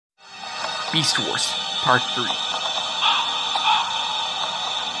Beast Wars, Part 3.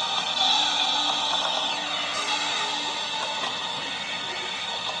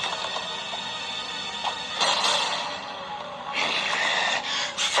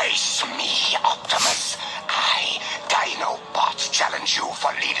 Face me, Optimus. I, Dinobot, challenge you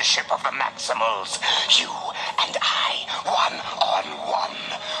for leadership of the Maximals. You and I, 1-on-1.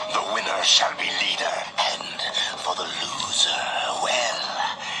 The winner shall be leader, and for the loser, well,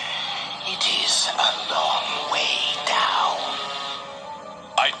 it is a long way down.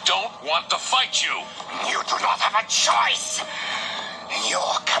 I don't want to fight you. You do not have a choice.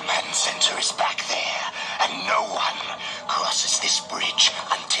 Your command center is back there, and no one crosses this bridge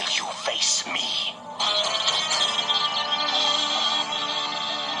until you face me.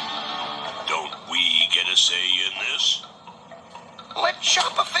 Don't we get a say in this? Let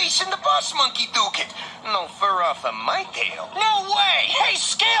Chopper face and the boss monkey duke it. No fur off of my tail. No way! Hey,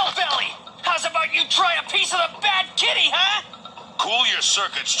 Scalebelly! How's about you try a piece of the bad kitty, huh? Cool your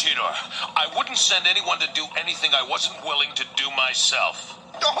circuits, Cheetor. I wouldn't send anyone to do anything I wasn't willing to do myself.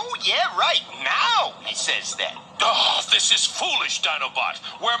 Oh, yeah, right. Now he says that. Oh, this is foolish, Dinobot.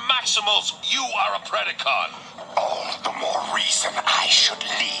 We're Maximals. You are a Predacon. All the more reason I should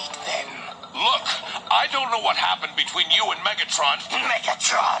lead, then. Look, I don't know what happened between you and Megatron.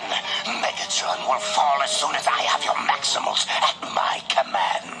 Megatron will fall as soon as I have your Maximals at my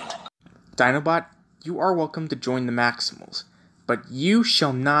command. Dinobot, you are welcome to join the Maximals, but you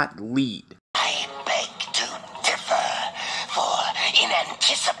shall not lead. I beg to differ, for in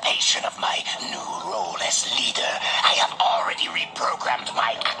anticipation of my new role as leader, I have already reprogrammed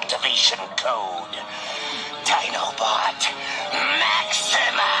my activation code. Dinobot,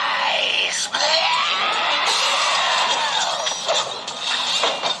 maximize!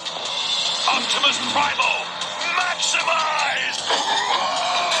 Optimus Primal, maximize!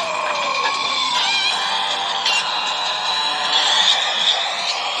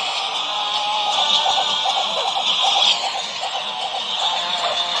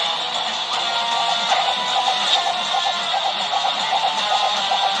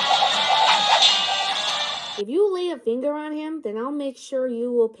 If you lay a finger on him, then I'll make sure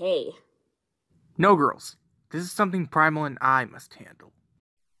you will pay. No, girls. This is something Primal and I must handle.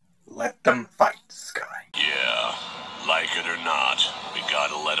 Let them fight, Sky. Yeah, like it or not, we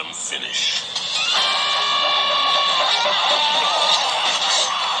gotta let them finish.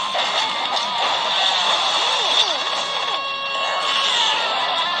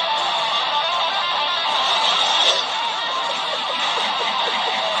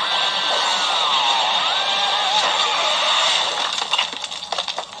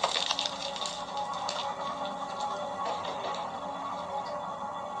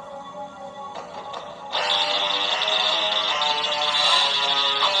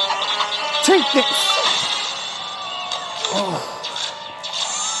 Take this! Oh.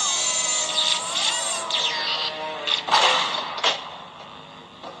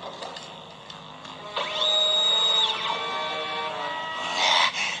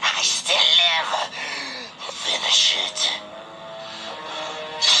 I still live. Finish it.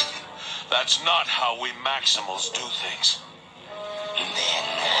 That's not how we Maximals do things. Then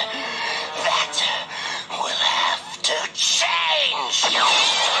that will have to change.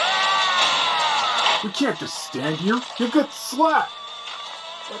 We can't just stand here. You'll get slapped.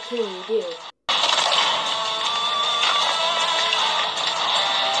 What can we do?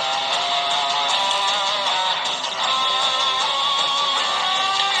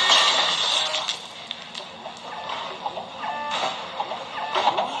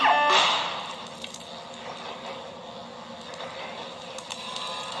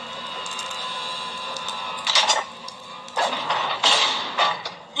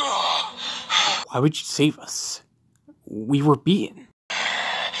 Why would you save us? We were beaten.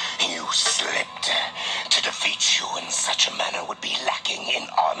 You slipped. To defeat you in such a manner would be lacking in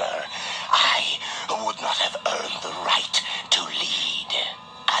honor. I would not have earned the right to lead.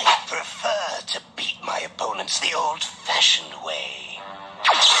 I prefer to beat my opponents the old-fashioned way.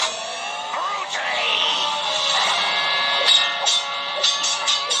 Brutally!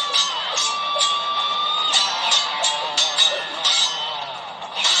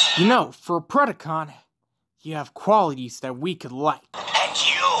 You know, for a Predacon, you have qualities that we could like. And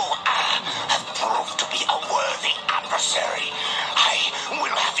you have proved to be a worthy adversary. I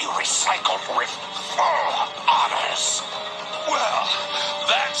will have you recycled with full honors. Well,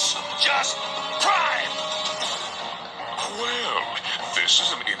 that's just prime! Well, this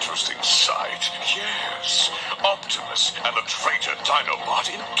is an interesting sight. Yes, Optimus and the traitor Dinobot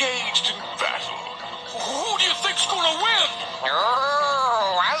engaged in battle. Who do you think's gonna win?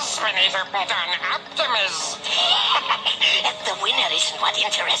 Oh, as for Terminator bet on Optimus. The winner isn't what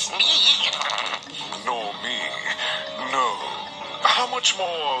interests me. Nor me. No. How much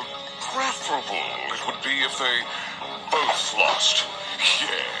more preferable it would be if they both lost.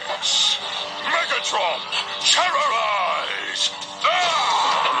 Yes. Megatron, terrorize!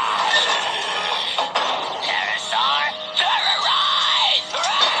 Pterosaur, terrorize!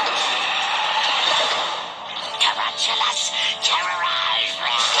 Tarantulas, terrorize!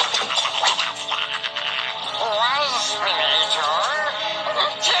 Wasminator,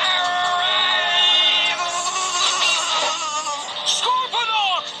 terrorize!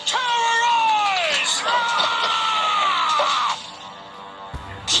 Scorponok, terrorize!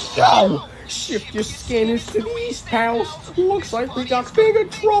 Yo! Shift your scanners to the east, pals. Looks like we got bigger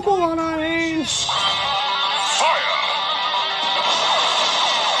trouble on our hands.